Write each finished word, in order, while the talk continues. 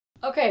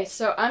Okay,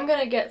 so I'm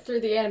gonna get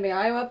through the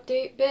AnimeIowa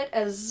update bit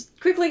as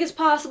quickly as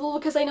possible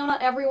because I know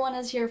not everyone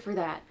is here for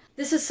that.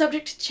 This is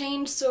subject to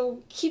change, so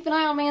keep an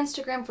eye on my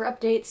Instagram for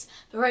updates,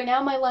 but right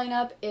now my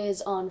lineup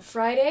is on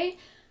Friday.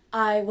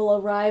 I will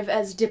arrive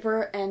as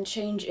Dipper and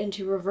change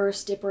into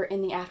Reverse Dipper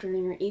in the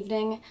afternoon or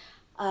evening.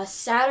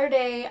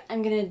 Saturday,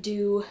 I'm gonna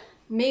do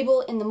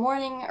Mabel in the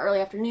morning, early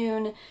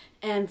afternoon,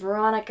 and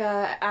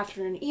Veronica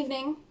afternoon,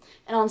 evening.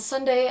 And on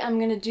Sunday, I'm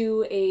gonna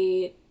do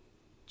a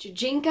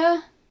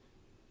Kajinka,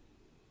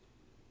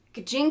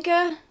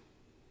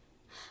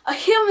 a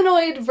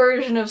humanoid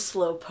version of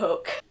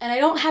Slowpoke. And I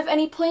don't have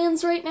any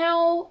plans right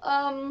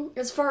now,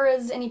 as far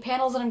as any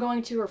panels that I'm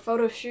going to or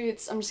photo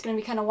shoots. I'm just gonna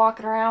be kind of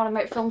walking around. I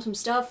might film some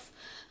stuff.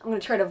 I'm gonna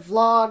try to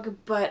vlog,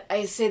 but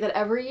I say that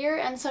every year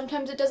and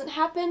sometimes it doesn't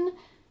happen.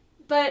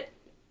 But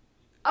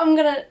I'm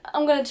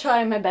gonna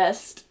try my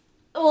best.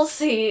 We'll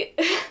see.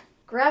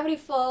 Gravity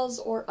Falls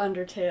or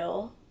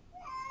Undertale?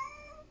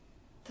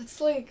 That's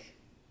like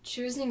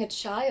choosing a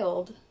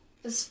child.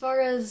 As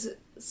far as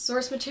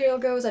source material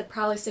goes, I'd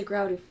probably say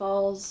Gravity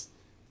Falls,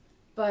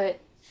 but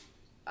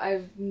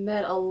I've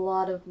met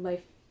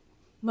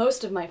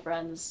most of my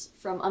friends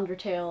from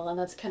Undertale, and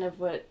that's kind of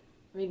what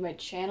made my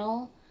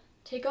channel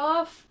take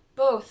off.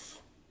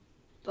 Both.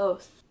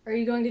 Are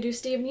you going to do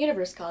Steven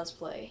Universe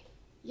cosplay?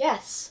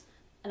 Yes,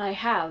 and I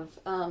have.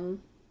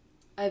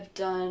 I've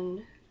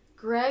done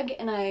Greg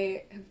and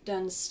I have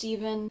done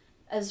Steven.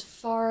 As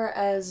far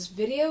as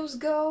videos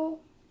go,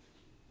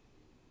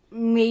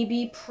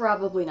 maybe,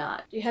 probably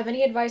not. Do you have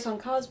any advice on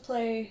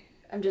cosplay?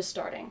 I'm just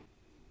starting.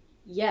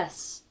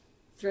 Yes.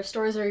 Thrift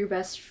stores are your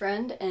best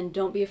friend, and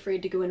don't be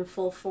afraid to go in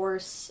full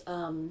force,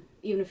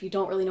 even if you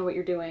don't really know what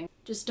you're doing.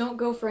 Just don't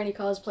go for any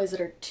cosplays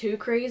that are too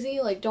crazy.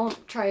 Like,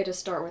 don't try to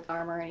start with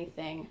armor or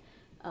anything.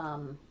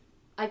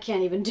 I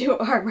can't even do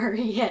armor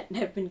yet, and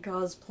I've been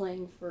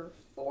cosplaying for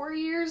 4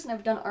 years, and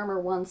I've done armor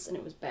once, and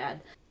it was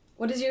bad.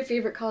 What is your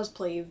favorite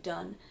cosplay you've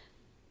done?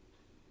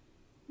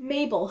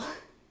 Mabel.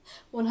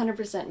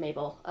 100%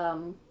 Mabel.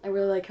 I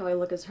really like how I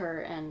look as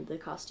her, and the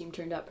costume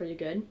turned out pretty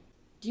good.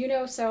 Do you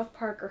know South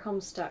Park or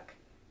Homestuck?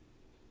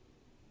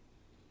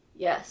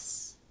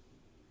 Yes.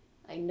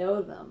 I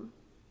know them.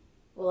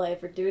 Will I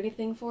ever do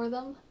anything for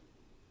them?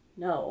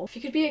 No. If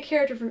you could be a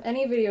character from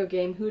any video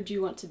game, who would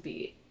you want to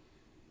be?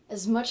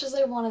 As much as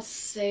I want to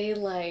say,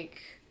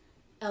 like,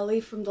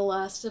 Ellie from The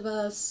Last of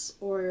Us,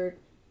 or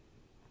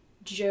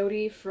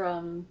Jodie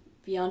from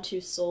Beyond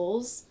Two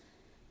Souls,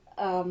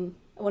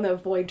 I want to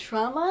avoid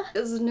trauma.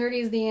 As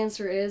nerdy as the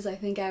answer is, I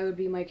think I would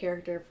be my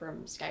character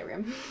from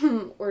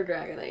Skyrim or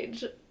Dragon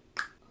Age.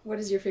 What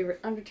is your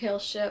favorite Undertale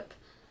ship?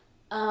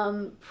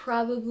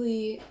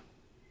 Probably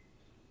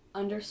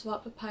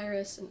Underswap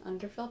Papyrus and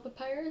Underfell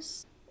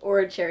Papyrus,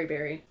 or Cherry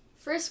Berry.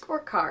 Frisk or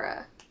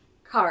Kara?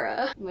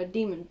 Kara, my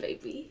demon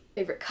baby.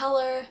 Favorite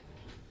color?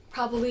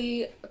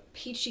 Probably a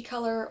peachy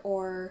color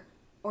or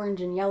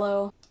orange and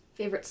yellow.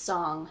 Favorite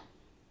song?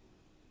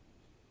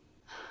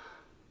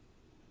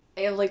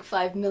 I have like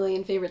 5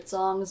 million favorite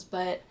songs,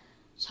 but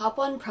top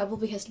one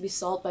probably has to be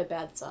Salt by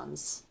Bad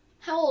Sons.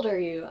 How old are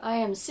you? I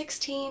am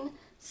 16,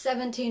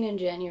 17 in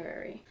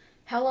January.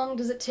 How long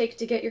does it take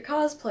to get your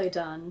cosplay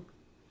done?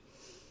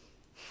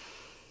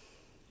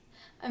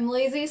 I'm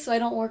lazy, so I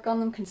don't work on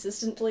them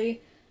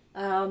consistently.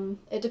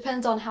 It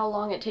depends on how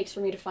long it takes for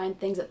me to find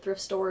things at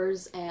thrift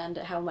stores and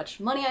how much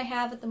money I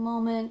have at the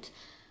moment,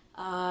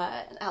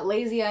 how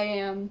lazy I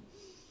am.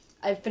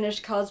 I've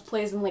finished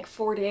cosplays in like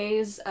 4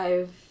 days.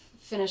 I've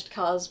finished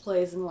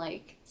cosplays in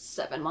like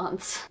 7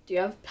 months. Do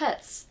you have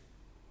pets?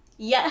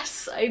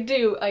 Yes, I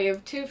do. I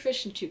have 2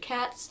 fish and 2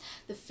 cats.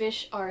 The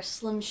fish are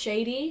Slim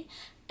Shady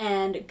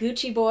and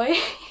Gucci Boy,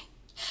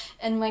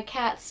 and my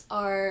cats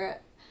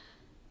are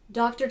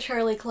Dr.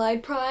 Charlie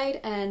Clyde Pride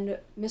and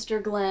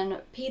Mr.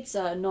 Glenn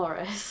Pizza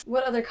Norris.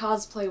 What other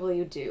cosplay will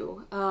you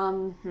do?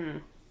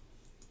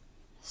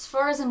 As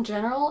far as in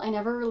general, I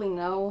never really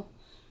know.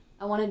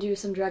 I want to do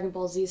some Dragon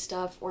Ball Z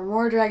stuff, or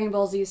more Dragon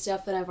Ball Z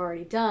stuff than I've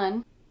already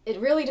done. It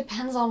really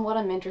depends on what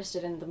I'm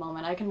interested in at the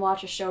moment. I can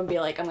watch a show and be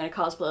like, I'm gonna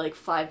cosplay like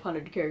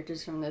 500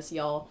 characters from this,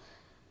 y'all.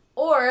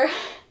 Or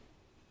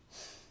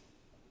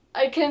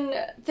I can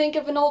think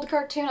of an old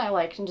cartoon I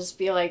liked and just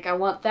be like, I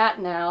want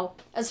that now.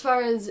 As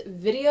far as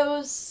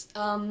videos,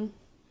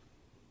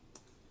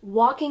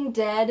 Walking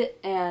Dead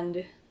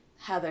and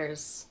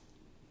Heathers.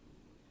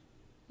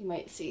 You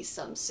might see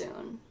some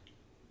soon.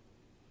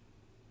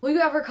 Will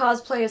you ever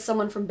cosplay as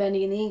someone from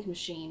Bendy and the Ink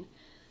Machine?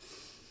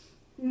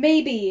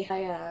 Maybe.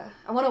 I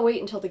want to wait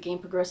until the game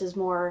progresses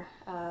more.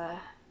 I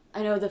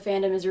know the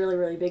fandom is really,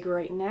 really big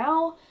right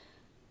now,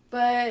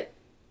 but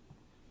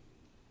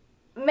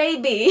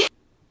maybe.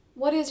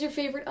 What is your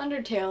favorite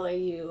Undertale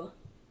AU?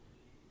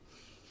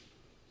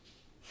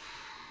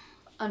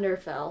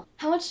 Underfell.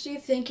 How much do you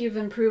think you've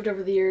improved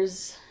over the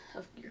years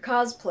of your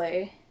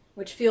cosplay?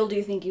 Which field do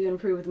you think you've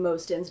improved the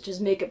most in, such as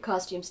makeup,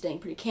 costume, staying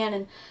pretty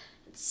canon,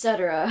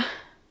 etc.?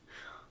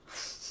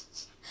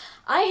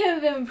 I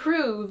have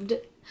improved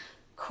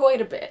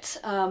quite a bit.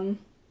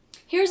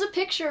 Here's a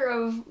picture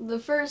of the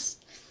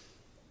first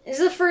This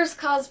is the first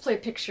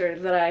cosplay picture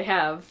that I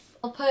have.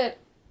 I'll put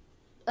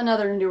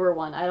another newer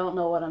one. I don't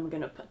know what I'm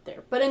gonna put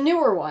there, but a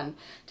newer one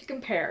to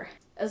compare.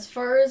 As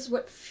far as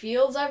what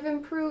fields I've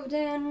improved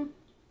in,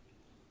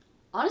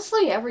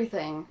 honestly,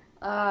 everything.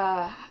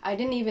 I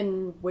didn't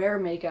even wear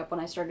makeup when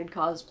I started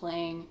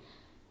cosplaying.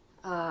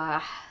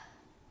 My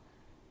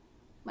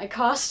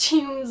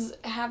costumes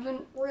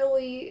haven't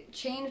really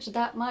changed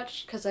that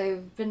much because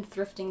I've been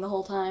thrifting the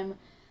whole time.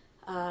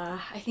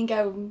 I think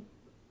I'm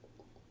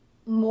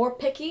more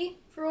picky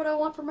for what I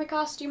want for my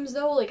costumes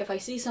though. Like if I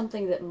see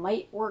something that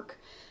might work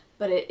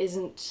but it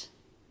isn't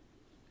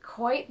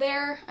quite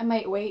there, I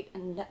might wait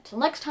until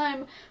next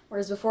time,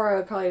 whereas before I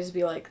would probably just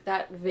be like,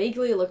 that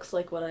vaguely looks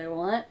like what I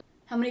want.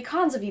 How many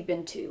cons have you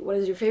been to? What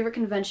is your favorite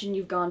convention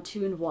you've gone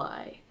to and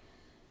why?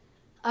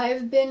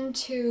 I've been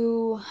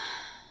to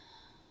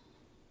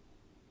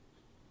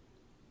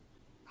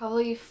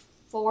probably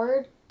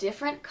 4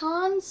 different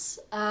cons.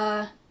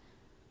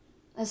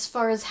 As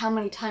far as how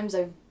many times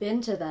I've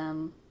been to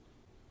them,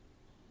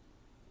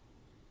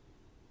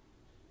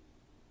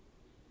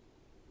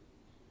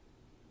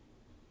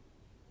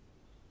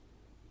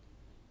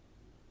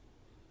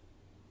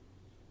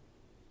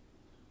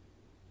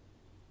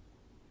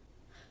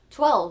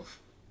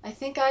 "12. I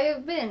think I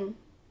have been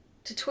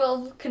to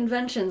 12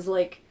 conventions,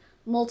 like,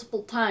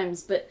 multiple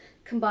times, but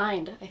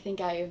combined, I think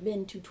I have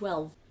been to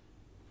 12.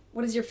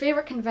 What is your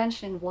favorite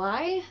convention?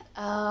 Why?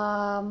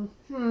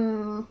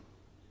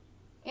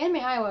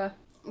 AnimeIowa.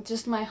 It's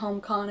just my home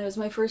con. It was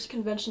my first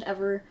convention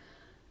ever.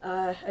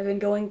 I've been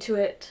going to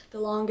it the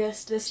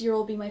longest. This year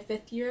will be my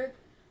 5th year.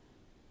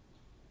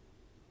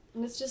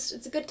 And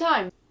it's a good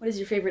time. What is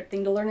your favorite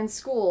thing to learn in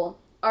school?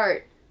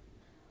 Art.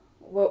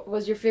 What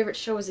was your favorite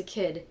show as a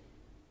kid?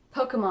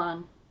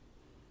 Pokemon.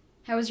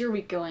 How is your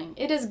week going?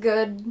 It is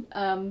good.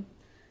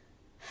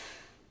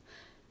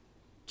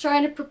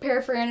 Trying to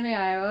prepare for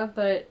AnimeIowa,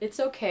 but it's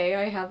okay.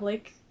 I have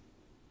like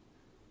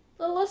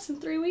a little less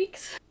than 3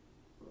 weeks.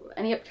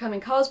 Any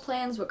upcoming cos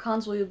plans? What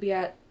cons will you be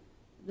at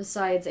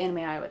besides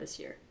AnimeIowa this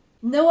year?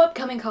 No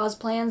upcoming cos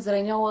plans that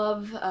I know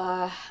of.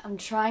 I'm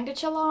trying to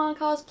chill out on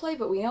cosplay,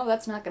 but we know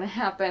that's not gonna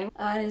happen.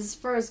 And as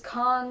far as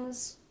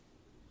cons,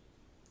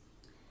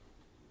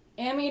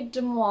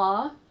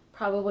 AnimeIowa,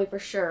 probably for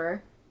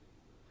sure.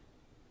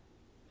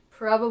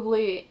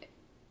 Probably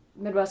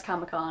Midwest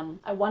Comic Con.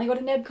 I want to go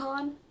to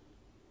NebCon,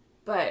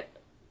 but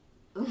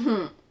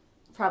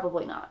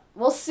probably not.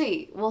 We'll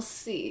see. We'll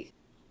see.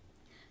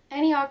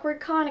 Any awkward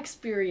con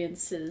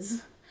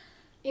experiences?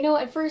 You know,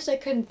 at first I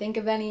couldn't think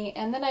of any,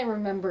 and then I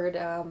remembered,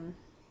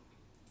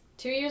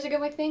 2 years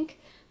ago, I think,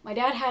 my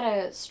dad had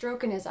a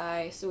stroke in his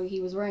eye, so he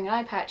was wearing an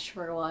eye patch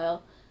for a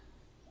while.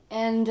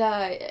 And,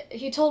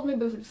 he told me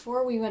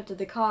before we went to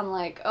the con,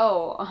 like,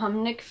 "Oh,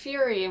 I'm Nick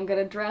Fury, I'm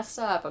gonna dress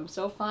up, I'm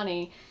so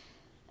funny."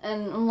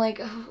 And I'm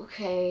like, "Oh,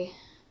 okay."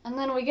 And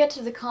then we get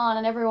to the con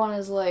and everyone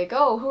is like,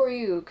 "Oh, who are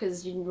you?"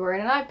 Because you're wearing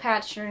an eye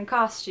patch, you're in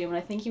costume, and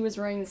I think he was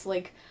wearing this,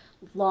 like,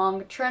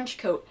 long trench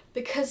coat,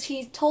 because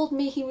he told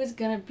me he was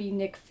gonna be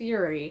Nick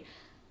Fury.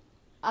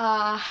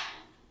 And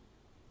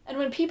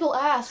when people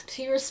asked,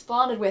 he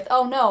responded with,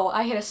 "Oh no,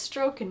 I had a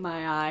stroke in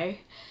my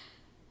eye."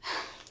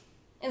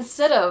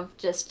 Instead of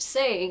just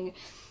saying,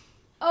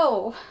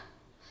 "Oh,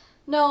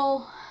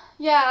 no,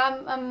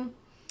 yeah, I'm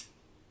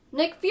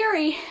Nick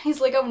Fury." He's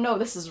like, "Oh no,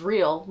 this is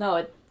real.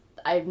 No,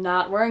 I'm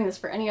not wearing this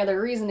for any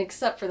other reason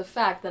except for the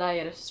fact that I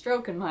had a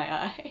stroke in my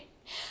eye."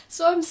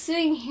 So I'm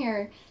sitting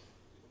here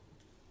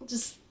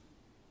just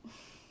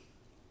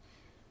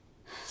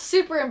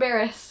super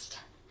embarrassed,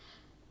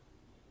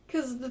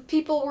 because the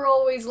people were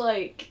always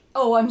like,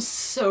 "Oh, I'm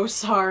so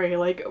sorry,"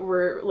 like,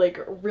 we're like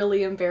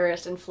really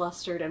embarrassed and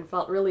flustered and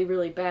felt really,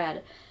 really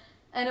bad.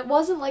 And it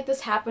wasn't like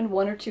this happened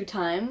 1 or 2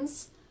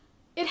 times.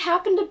 It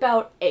happened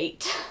about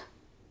 8.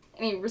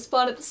 And he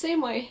responded the same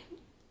way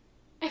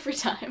every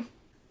time.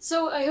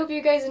 So I hope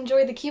you guys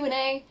enjoyed the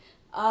Q&A.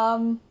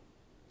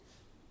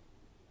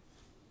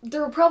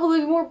 There will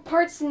probably be more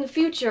parts in the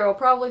future. I'll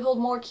probably hold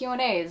more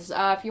Q&As.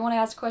 If you want to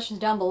ask questions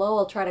down below,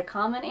 I'll try to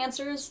comment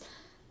answers.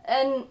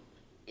 And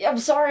I'm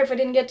sorry if I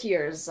didn't get to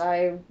yours.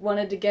 I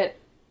wanted to get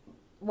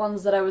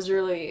ones that I was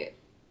really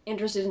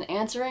interested in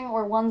answering,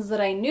 or ones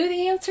that I knew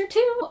the answer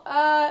to.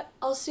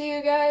 I'll see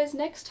you guys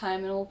next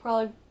time, and it'll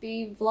probably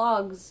be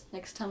vlogs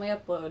next time I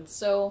upload,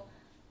 so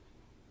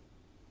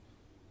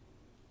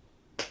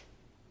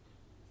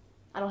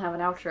I don't have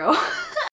an outro.